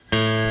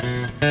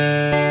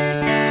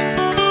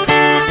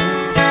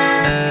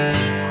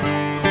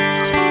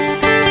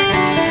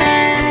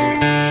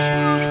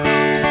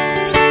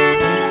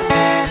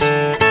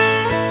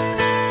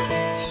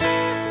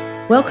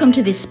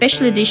welcome to this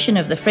special edition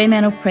of the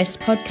Fremantle Press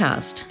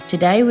podcast.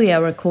 Today we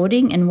are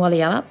recording in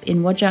Walyalup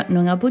in Wajak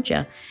Noongar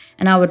Boodja,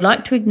 and I would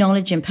like to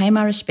acknowledge and pay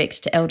my respects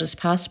to elders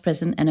past,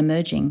 present and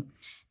emerging.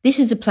 This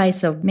is a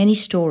place of many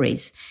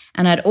stories,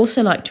 and I'd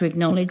also like to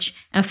acknowledge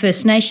our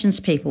First Nations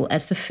people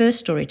as the first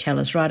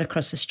storytellers right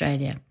across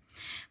Australia.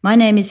 My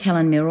name is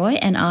Helen Milroy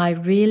and I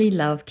really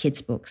love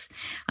kids' books.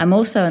 I'm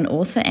also an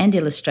author and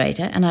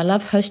illustrator, and I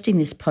love hosting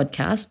this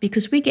podcast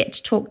because we get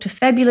to talk to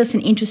fabulous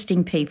and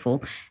interesting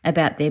people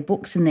about their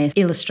books and their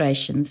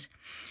illustrations.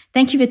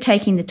 Thank you for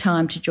taking the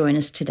time to join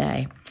us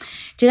today.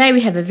 Today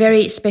we have a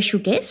very special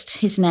guest.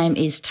 His name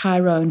is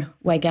Tyrown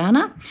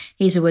Waigana.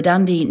 He's a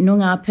Wadandi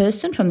Noongar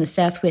person from the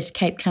southwest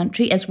Cape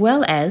Country, as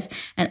well as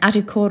an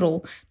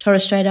Atukodal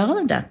Torres Strait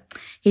Islander.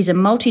 He's a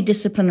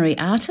multidisciplinary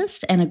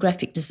artist and a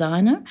graphic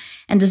designer,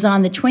 and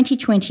designed the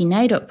 2020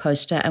 NAIDOC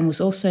poster and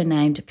was also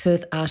named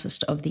Perth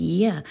Artist of the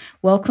Year.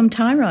 Welcome,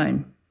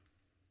 Tyrown.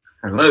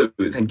 Hello,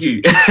 thank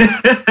you.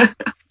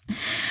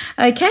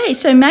 Okay,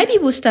 so maybe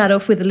we'll start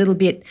off with a little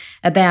bit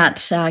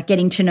about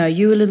getting to know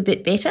you a little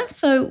bit better.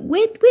 So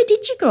where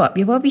did you grow up?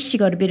 You've obviously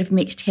got a bit of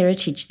mixed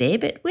heritage there,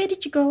 but where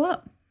did you grow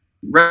up?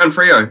 Round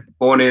Freo,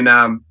 born in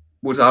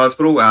Woods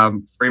Hospital,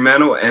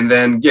 Fremantle, and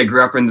then,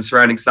 grew up in the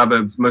surrounding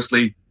suburbs,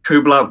 mostly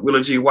Kubla,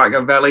 Willagee,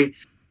 Whitegum Valley.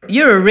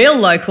 You're a real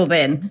local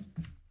then.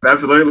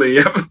 Absolutely,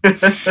 yep.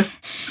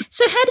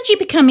 So how did you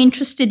become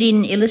interested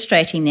in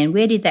illustrating then?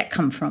 Where did that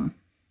come from?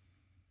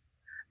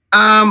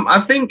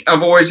 I think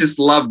I've always just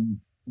loved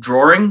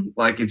drawing.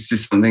 Like, it's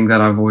just something that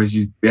I've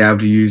always been able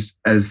to use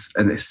as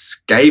an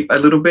escape a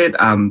little bit.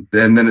 And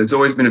then it's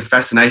always been a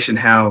fascination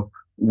how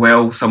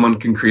well someone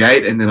can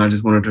create. And then I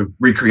just wanted to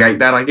recreate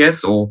that, I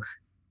guess, or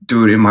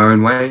do it in my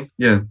own way.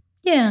 Yeah.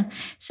 Yeah.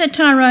 So,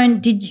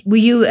 Tyrown, were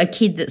you a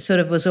kid that sort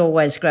of was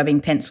always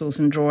grabbing pencils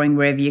and drawing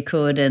wherever you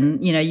could?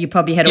 And, you know, you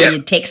probably had all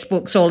your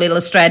textbooks all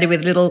illustrated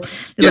with little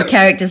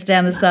characters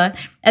down the side.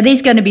 Are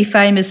these going to be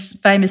famous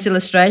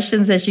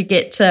illustrations as you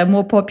get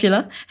more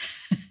popular?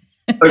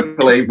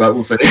 Hopefully, but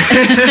we'll see.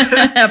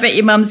 I bet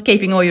your mum's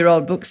keeping all your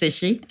old books, is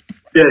she?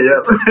 Yeah.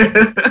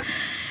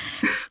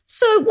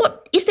 So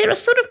is there a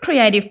sort of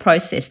creative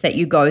process that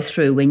you go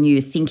through when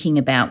you're thinking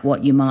about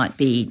what you might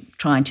be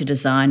trying to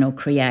design or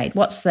create?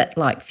 What's that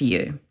like for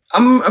you?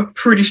 I'm a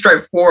pretty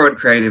straightforward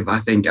creative, I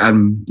think. I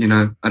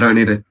don't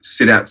need to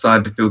sit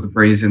outside to feel the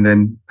breeze and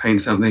then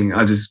paint something.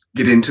 I just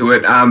get into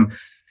it.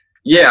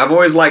 I've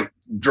always liked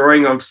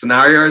drawing of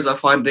scenarios. I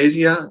find it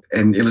easier,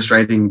 and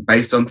illustrating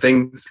based on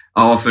things.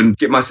 I often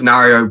get my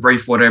scenario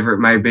brief, whatever it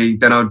may be.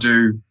 Then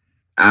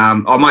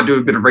I might do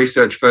a bit of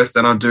research first,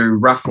 then I'll do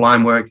rough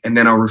line work, and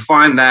then I'll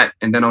refine that,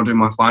 and then I'll do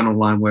my final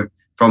line work.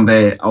 From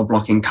there, I'll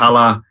block in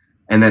colour,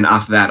 and then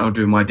after that, I'll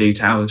do my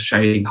details,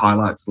 shading,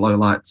 highlights,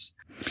 lowlights.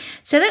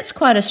 So that's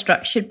quite a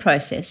structured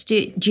process.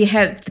 Do you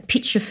have the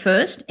picture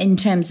first in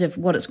terms of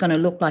what it's going to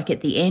look like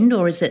at the end,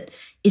 or is it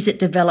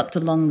developed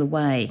along the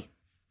way?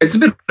 It's a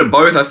bit of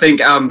both, I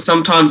think.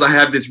 Sometimes I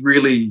have this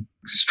really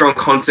strong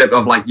concept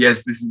of like,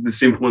 yes, this is the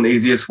simple and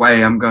easiest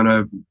way I'm going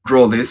to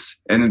draw this,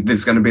 and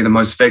it's going to be the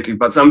most effective.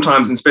 But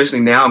sometimes, especially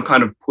now, I'm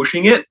kind of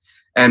pushing it,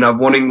 and I'm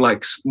wanting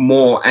like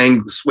more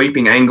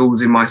sweeping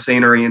angles in my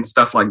scenery and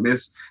stuff like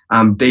this,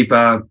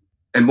 deeper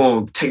and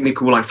more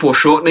technical, like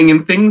foreshortening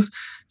and things.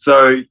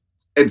 So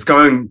it's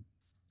going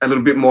a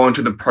little bit more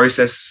into the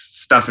process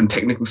stuff and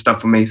technical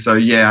stuff for me. So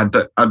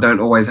I don't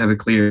always have a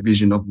clear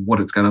vision of what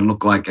it's going to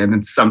look like,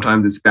 and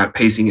sometimes it's about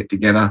piecing it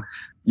together.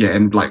 Yeah,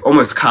 and like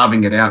almost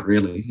carving it out,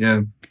 really.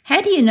 Yeah.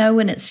 How do you know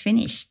when it's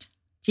finished?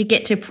 Do you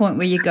get to a point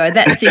where you go,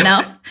 that's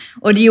enough?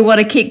 Or do you want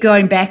to keep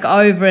going back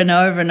over and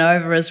over and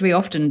over, as we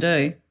often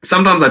do?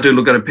 Sometimes I do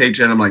look at a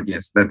picture and I'm like,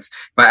 yes, if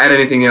I add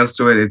anything else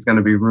to it, it's going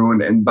to be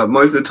ruined. But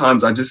most of the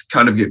times I just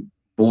kind of get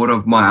bored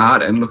of my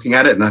art and looking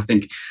at it, and I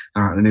think,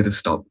 all right, I need to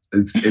stop.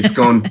 It's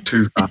gone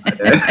too far.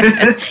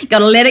 Got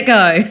to let it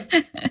go.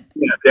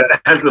 Yeah,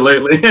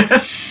 absolutely.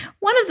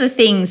 One of the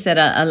things that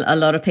a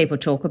lot of people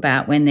talk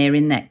about when they're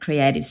in that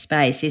creative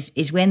space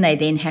is when they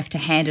then have to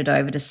hand it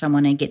over to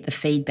someone and get the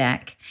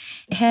feedback.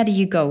 How do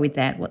you go with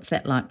that? What's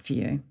that like for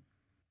you?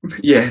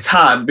 Yeah, it's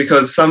hard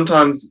because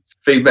sometimes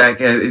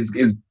feedback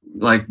is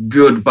like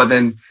good, but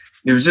then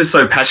you're just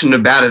so passionate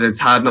about it, it's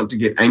hard not to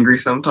get angry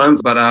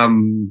sometimes. But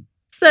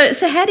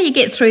So how do you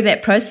get through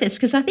that process?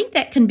 Because I think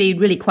that can be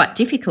really quite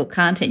difficult,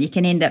 can't it? You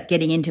can end up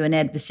getting into an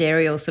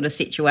adversarial sort of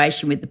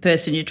situation with the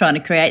person you're trying to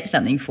create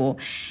something for.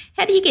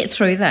 How do you get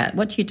through that?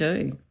 What do you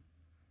do?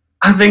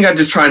 I think I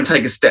just try and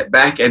take a step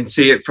back and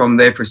see it from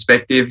their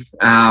perspective,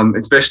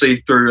 especially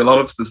through a lot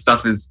of the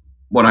stuff is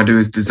what I do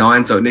is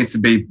design, so it needs to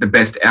be the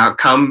best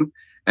outcome.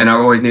 And I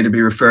always need to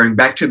be referring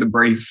back to the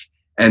brief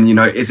and,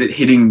 is it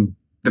hitting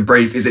the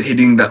brief? Is it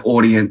hitting the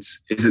audience?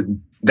 Is it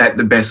that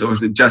the best, or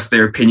is it just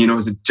their opinion, or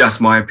is it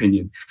just my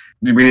opinion?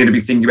 We need to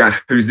be thinking about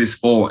who's this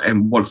for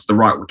and what's the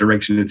right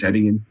direction it's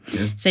heading in.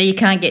 Yeah. So you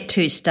can't get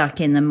too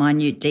stuck in the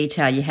minute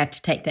detail. You have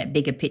to take that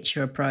bigger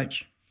picture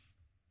approach.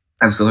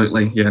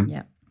 Absolutely, yeah.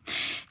 Yeah.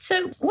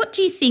 So what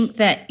do you think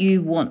that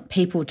you want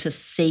people to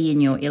see in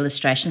your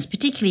illustrations,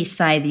 particularly,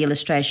 say, the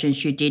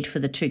illustrations you did for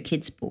the two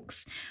kids'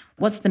 books?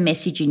 What's the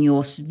message in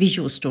your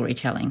visual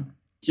storytelling?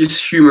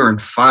 Just humour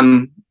and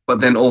fun, but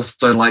then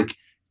also like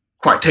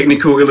quite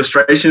technical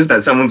illustrations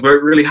that someone's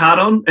worked really hard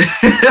on.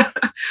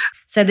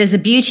 So there's a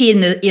beauty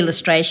in the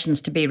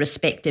illustrations to be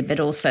respected, but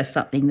also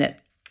something that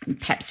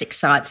perhaps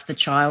excites the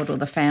child or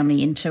the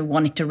family into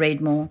wanting to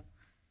read more.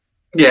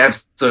 Yeah,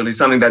 absolutely.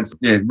 Something that's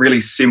really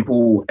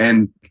simple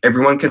and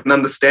everyone can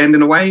understand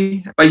in a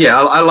way. But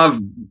yeah, I love,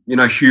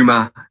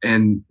 humour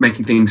and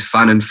making things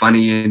fun and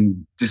funny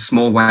in just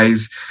small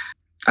ways.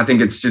 I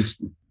think it's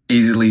just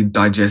easily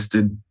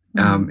digested.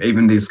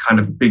 Even these kind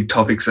of big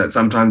topics that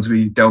sometimes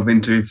we delve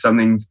into, if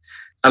something's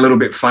a little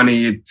bit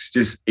funny, it's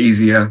just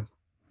easier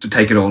to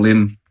take it all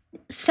in.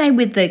 Say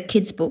with the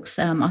kids' books,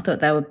 I thought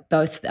they were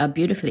both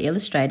beautifully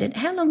illustrated.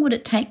 How long would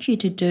it take you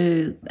to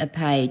do a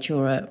page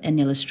or an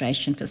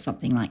illustration for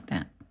something like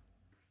that?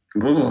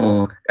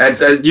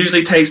 It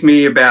usually takes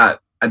me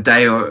about a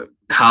day or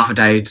half a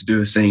day to do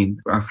a scene,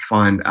 I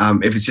find.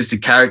 If it's just a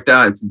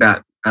character, it's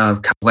about a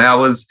couple of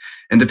hours,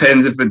 and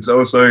depends if it's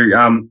also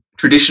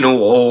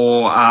traditional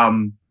or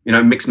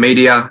mixed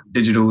media.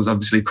 Digital is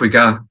obviously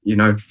quicker.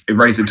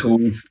 Eraser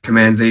tools,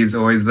 Command Z is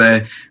always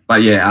there.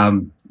 But yeah,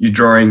 you're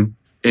drawing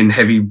in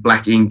heavy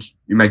black ink.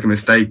 You make a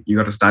mistake, you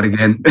got to start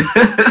again.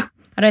 I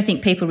don't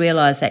think people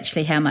realise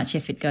actually how much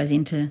effort goes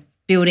into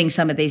building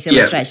some of these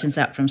illustrations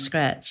up from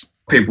scratch.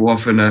 People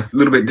often are a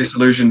little bit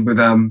disillusioned with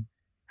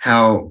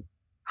how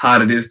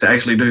hard it is to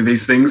actually do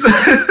these things.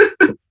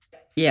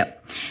 Yeah.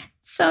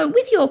 So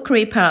with your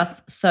career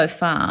path so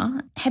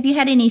far, have you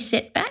had any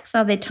setbacks?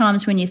 Are there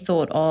times when you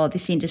thought,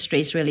 this industry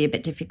is really a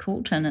bit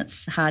difficult and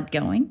it's hard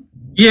going?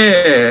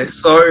 Yeah,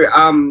 so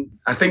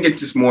I think it's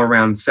just more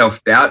around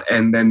self-doubt,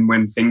 and then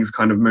when things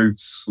kind of move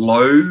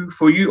slow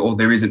for you or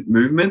there isn't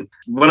movement.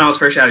 When I was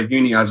fresh out of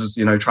uni, I just,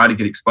 tried to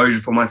get exposure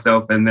for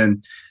myself, and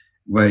then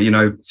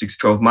 6 to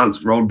 12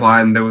 months rolled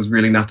by and there was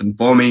really nothing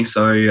for me.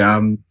 So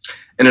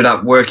ended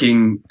up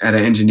working at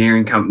an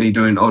engineering company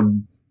doing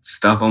odd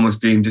stuff,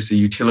 almost being just a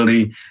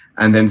utility,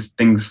 and then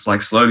things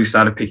like slowly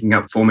started picking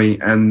up for me,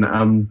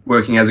 and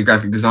working as a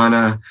graphic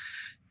designer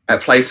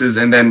at places.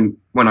 And then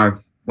when I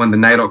won the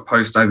NAIDOC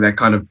post, that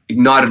kind of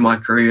ignited my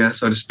career,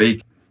 so to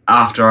speak.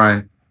 After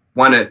I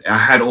won it, I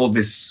had all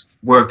this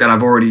work that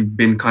I've already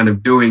been kind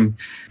of doing.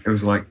 It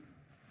was like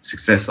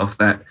success off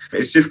that.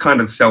 It's just kind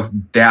of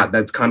self-doubt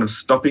that's kind of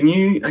stopping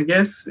you, I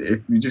guess,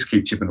 if you just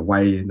keep chipping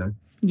away,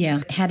 Yeah.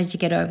 How did you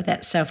get over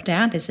that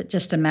self-doubt? Is it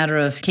just a matter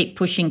of keep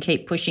pushing,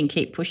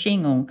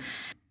 or?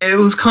 It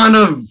was kind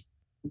of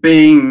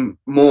being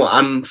more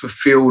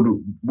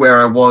unfulfilled where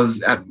I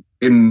was at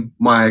in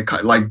my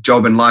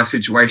job and life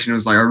situation. It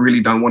was like, I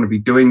really don't want to be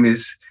doing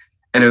this.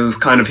 And it was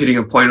kind of hitting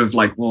a point of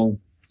like, well,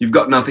 you've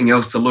got nothing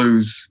else to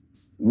lose.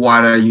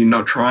 Why are you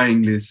not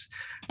trying this?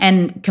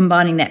 And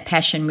combining that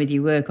passion with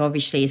your work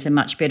obviously is a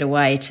much better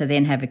way to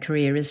then have a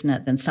career, isn't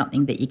it, than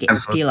something that you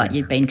feel like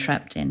you've been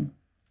trapped in.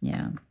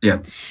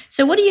 Yeah.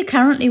 So what are you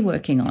currently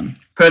working on?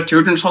 Perth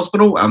Children's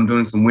Hospital. I'm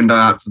doing some window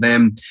art for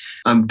them.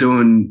 I'm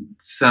doing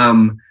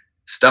some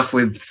stuff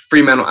with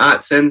Fremantle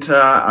Arts Centre.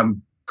 I've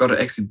got an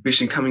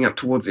exhibition coming up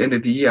towards the end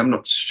of the year. I'm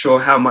not sure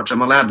how much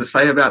I'm allowed to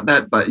say about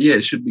that, but yeah,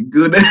 it should be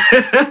good.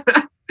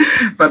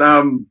 But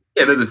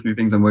there's a few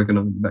things I'm working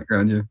on in the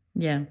background,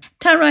 Yeah.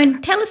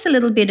 Tyrown, tell us a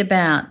little bit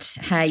about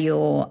how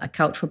your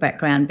cultural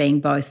background, being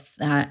both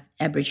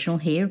Aboriginal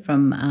here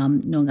from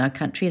Noongar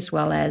country as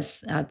well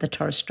as the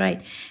Torres Strait,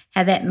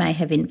 how that may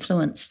have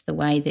influenced the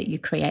way that you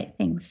create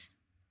things.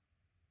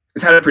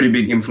 It's had a pretty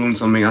big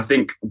influence on me. I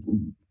think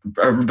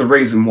the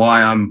reason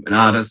why I'm an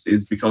artist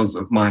is because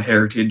of my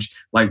heritage.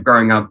 Like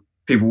growing up,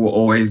 people were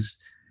always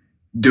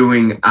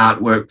doing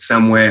artwork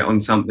somewhere on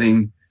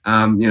something.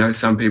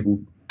 Some people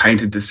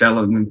painted to sell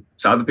it, and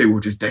so other people were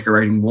just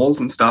decorating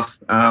walls and stuff.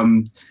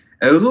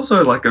 It was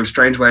also like a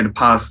strange way to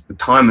pass the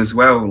time as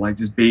well, like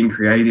just being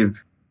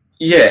creative.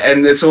 Yeah,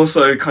 and it's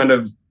also kind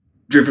of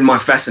driven my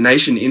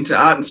fascination into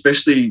art,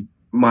 especially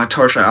my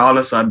Torres Strait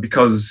Islander side,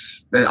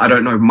 because I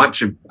don't know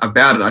much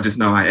about it. I just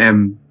know I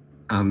am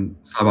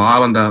Sabo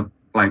Islander,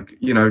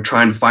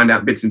 trying to find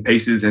out bits and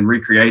pieces and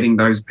recreating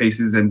those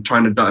pieces and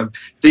trying to dive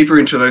deeper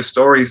into those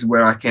stories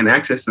where I can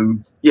access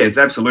them. Yeah, it's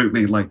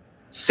absolutely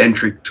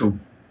centric to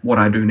what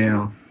I do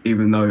now,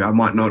 even though I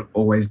might not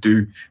always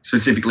do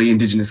specifically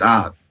Indigenous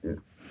art. Yeah.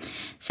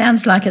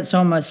 Sounds like it's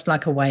almost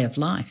like a way of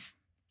life.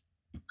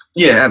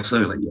 Yeah,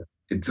 absolutely. Yeah.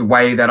 It's a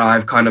way that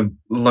I've kind of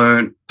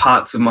learned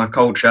parts of my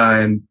culture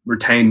and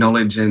retained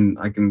knowledge, and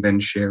I can then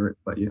share it.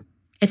 But yeah.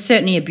 It's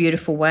certainly a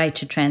beautiful way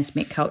to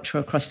transmit culture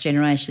across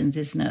generations,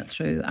 isn't it,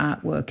 through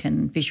artwork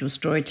and visual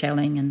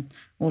storytelling and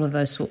all of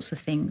those sorts of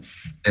things.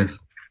 Yes.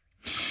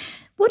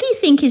 What do you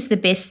think is the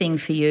best thing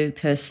for you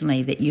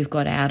personally that you've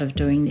got out of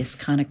doing this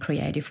kind of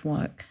creative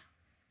work?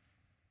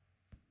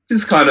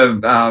 Just kind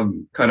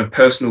of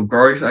personal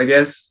growth, I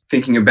guess.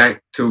 Thinking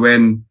back to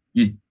when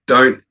you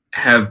don't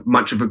have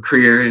much of a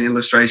career in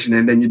illustration,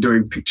 and then you're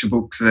doing picture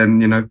books,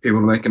 and people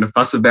are making a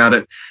fuss about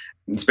it.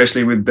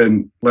 Especially with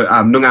the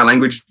Noongar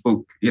language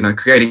book,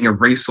 creating a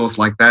resource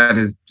like that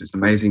is just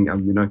amazing.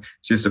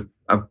 It's just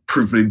a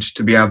privilege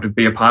to be able to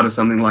be a part of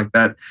something like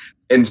that.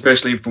 and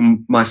especially for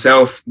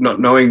myself, not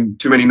knowing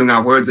too many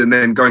Noongar words and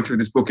then going through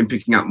this book and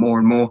picking up more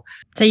and more.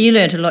 So you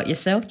learned a lot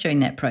yourself during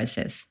that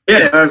process?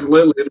 Yeah,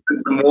 absolutely. Learn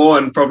some more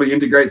and probably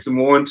integrate some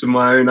more into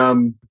my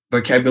own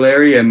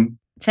vocabulary. And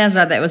sounds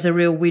like that was a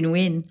real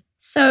win-win.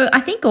 So I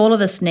think all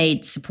of us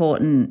need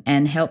support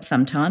and help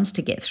sometimes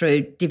to get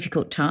through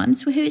difficult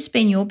times. Who's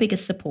been your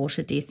biggest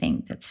supporter, do you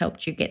think, that's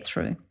helped you get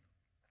through?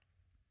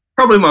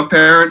 Probably my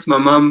parents, my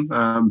mum,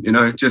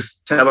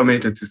 just telling me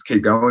to just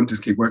keep going,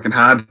 just keep working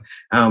hard,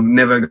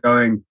 never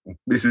going,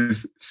 this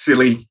is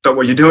silly, stop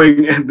what you're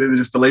doing, and they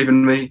just believe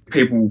in me.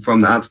 People from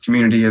the arts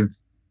community have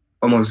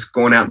almost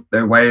gone out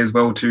their way as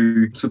well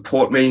to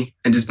support me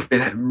and just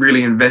been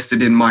really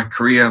invested in my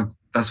career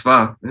thus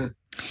far. Yeah.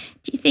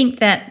 Do you think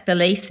that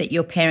belief that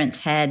your parents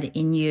had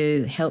in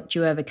you helped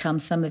you overcome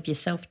some of your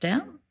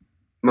self-doubt?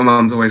 My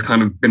mum's always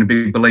kind of been a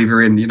big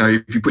believer in,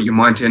 if you put your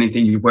mind to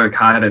anything, you work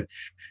hard at,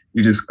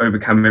 you just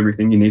overcome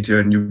everything you need to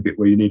and you'll get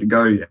where you need to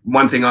go.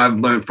 One thing I've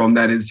learned from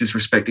that is just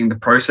respecting the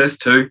process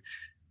too.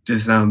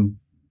 Just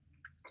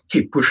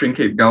keep pushing,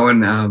 keep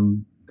going,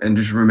 and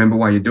just remember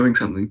why you're doing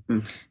something.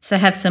 So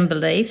have some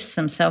belief,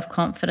 some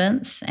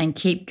self-confidence, and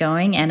keep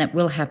going, and it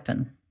will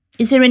happen.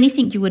 Is there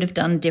anything you would have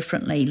done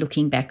differently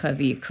looking back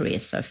over your career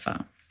so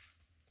far?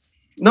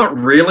 Not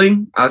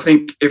really. I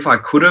think if I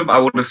could have, I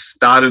would have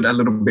started a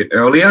little bit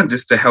earlier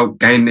just to help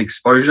gain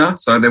exposure.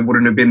 So there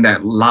wouldn't have been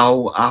that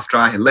lull after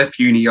I had left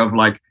uni of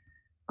like,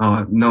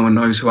 oh, no one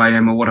knows who I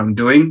am or what I'm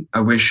doing.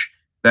 I wish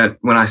that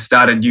when I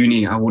started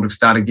uni, I would have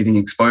started getting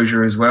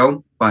exposure as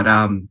well. But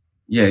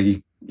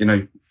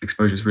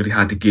exposure is really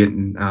hard to get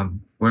and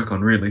work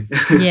on, really.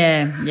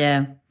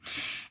 Yeah.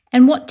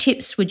 And what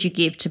tips would you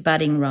give to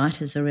budding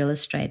writers or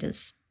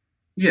illustrators?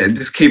 Yeah,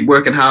 just keep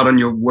working hard on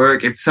your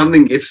work. If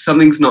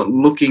something's not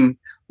looking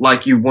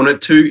like you want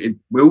it to, it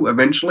will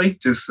eventually.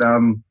 Just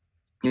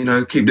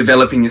keep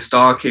developing your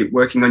style, keep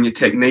working on your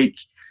technique,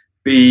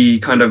 be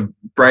kind of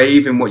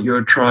brave in what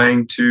you're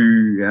trying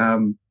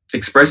to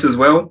express as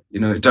well.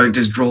 Don't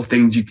just draw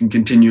things you can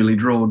continually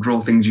draw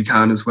things you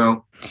can't as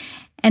well.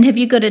 And have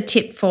you got a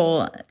tip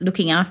for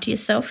looking after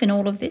yourself in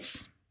all of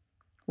this?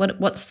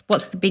 What's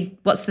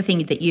the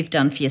thing that you've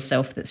done for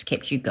yourself that's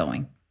kept you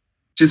going?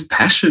 Just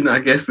passion, I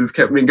guess, has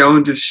kept me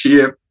going. Just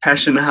sheer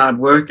passion, hard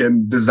work,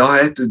 and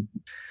desire to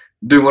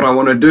do what I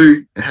want to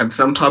do and have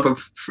some type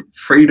of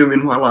freedom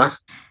in my life.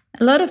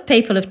 A lot of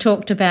people have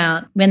talked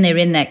about when they're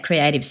in that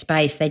creative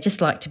space, they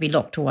just like to be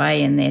locked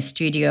away in their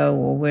studio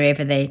or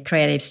wherever their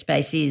creative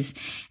space is,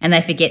 and they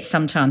forget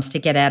sometimes to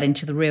get out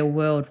into the real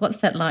world. What's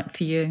that like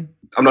for you?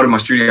 I'm not in my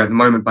studio at the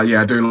moment, but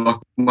yeah, I do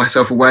lock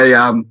myself away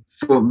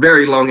for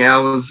very long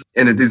hours,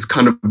 and it is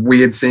kind of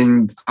weird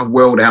seeing a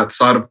world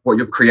outside of what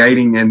you're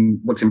creating and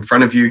what's in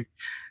front of you.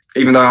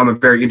 Even though I'm a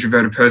very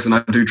introverted person,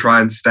 I do try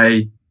and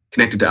stay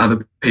connected to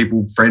other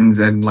people, friends,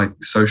 and like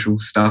social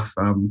stuff,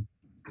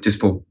 just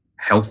for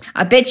health.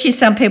 I bet you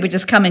some people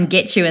just come and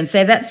get you and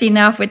say, that's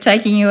enough, we're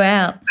taking you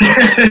out.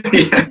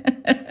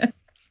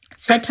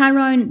 So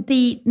Tyrown,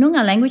 the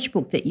Noongar language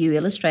book that you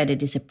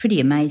illustrated is a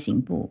pretty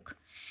amazing book.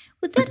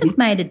 Would that have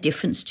made a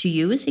difference to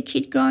you as a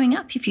kid growing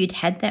up if you'd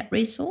had that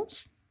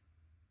resource?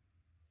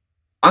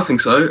 I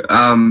think so.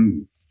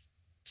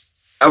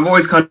 I've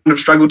always kind of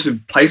struggled to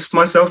place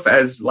myself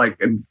as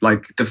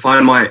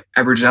define my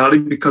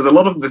Aboriginality, because a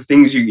lot of the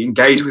things you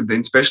engage with,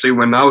 especially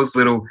when I was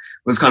little,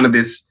 was kind of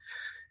this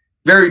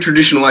very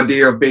traditional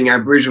idea of being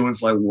Aboriginal.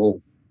 It's like,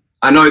 well,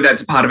 I know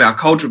that's a part of our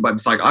culture, but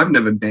it's like, I've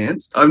never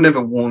danced. I've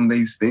never worn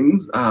these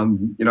things.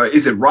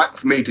 Is it right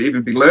for me to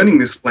even be learning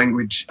this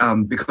language?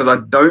 Because I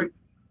don't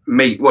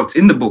meet what's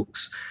in the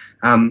books.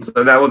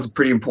 So that was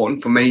pretty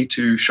important for me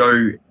to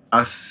show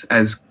us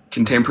as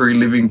contemporary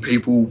living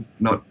people,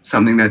 not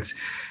something that's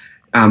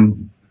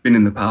been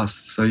in the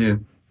past. So, yeah.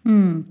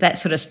 That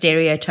sort of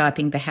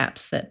stereotyping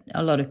perhaps that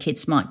a lot of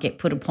kids might get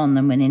put upon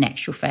them when in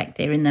actual fact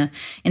they're in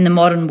the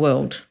modern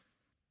world.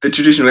 The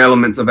traditional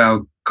elements of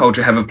our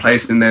culture have a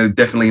place and they're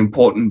definitely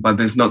important, but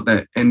there's not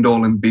the end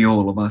all and be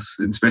all of us,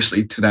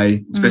 especially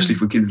today, especially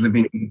for kids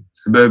living in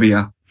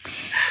suburbia.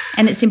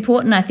 And it's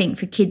important, I think,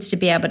 for kids to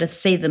be able to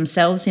see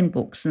themselves in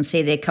books and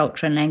see their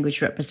culture and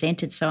language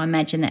represented. So I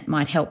imagine that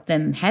might help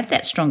them have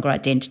that stronger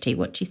identity.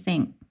 What do you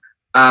think?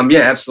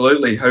 Yeah,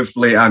 absolutely.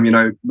 Hopefully,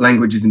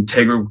 language is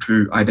integral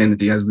to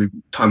identity, as we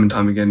time and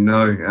time again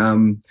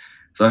know.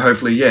 So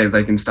hopefully,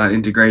 they can start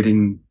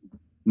integrating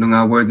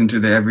Noongar words into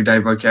their everyday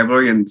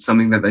vocabulary, and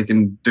something that they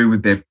can do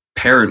with their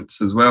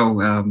parents as well.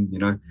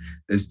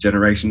 There's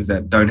generations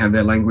that don't have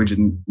their language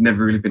and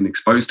never really been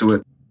exposed to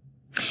it.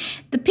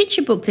 The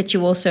picture book that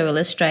you also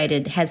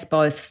illustrated has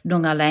both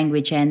Noongar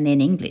language and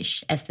then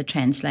English as the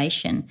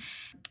translation.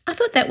 I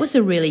thought that was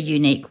a really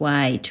unique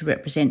way to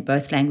represent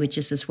both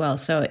languages as well,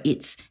 so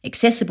it's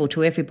accessible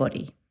to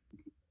everybody.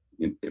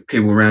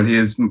 People around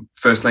here's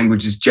first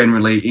language is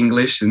generally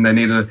English, and they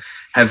need to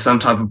have some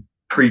type of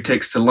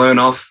pretext to learn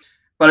off.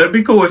 But it'd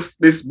be cool if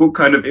this book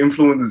kind of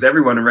influences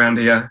everyone around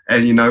here,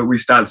 and we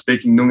start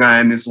speaking Noongar,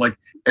 and it's like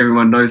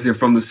everyone knows they're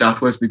from the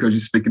southwest because you're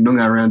speaking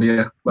Noongar around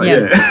here. But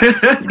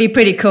yeah. It'd be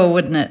pretty cool,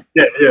 wouldn't it?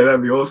 Yeah,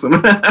 that'd be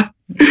awesome.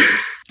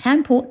 How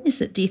important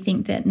is it, do you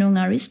think, that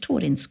Noongar is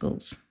taught in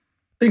schools?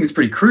 I think it's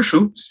pretty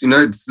crucial.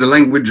 It's the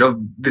language of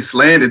this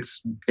land.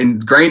 It's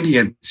ingrained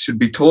here. It should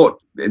be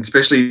taught,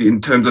 especially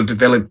in terms of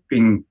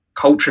developing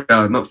culture,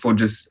 not for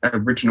just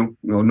Aboriginal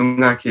or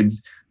Noongar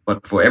kids,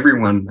 but for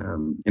everyone.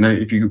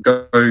 If you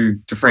go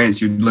to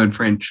France, you'd learn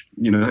French,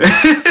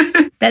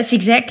 That's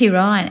exactly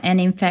right. And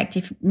in fact,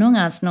 if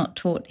Noongar's not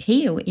taught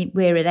here,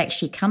 where it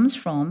actually comes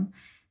from,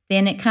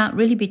 then it can't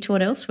really be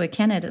taught elsewhere,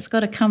 can it? It's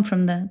got to come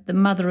from the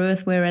Mother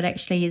Earth where it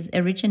actually is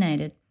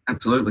originated.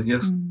 Absolutely,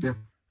 yes. Yeah.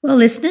 Well,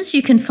 listeners,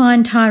 you can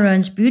find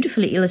Tyrown's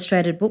beautifully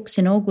illustrated books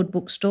in all good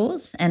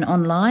bookstores and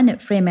online at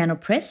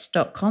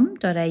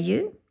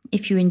fremantlepress.com.au.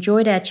 If you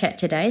enjoyed our chat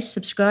today,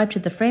 subscribe to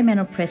the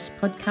Fremantle Press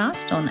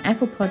podcast on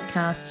Apple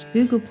Podcasts,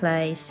 Google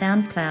Play,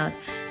 SoundCloud,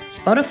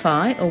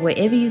 Spotify, or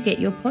wherever you get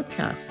your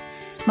podcasts.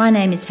 My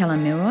name is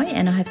Helen Milroy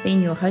and I have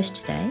been your host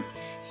today.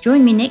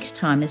 Join me next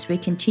time as we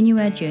continue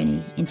our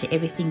journey into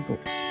everything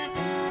books.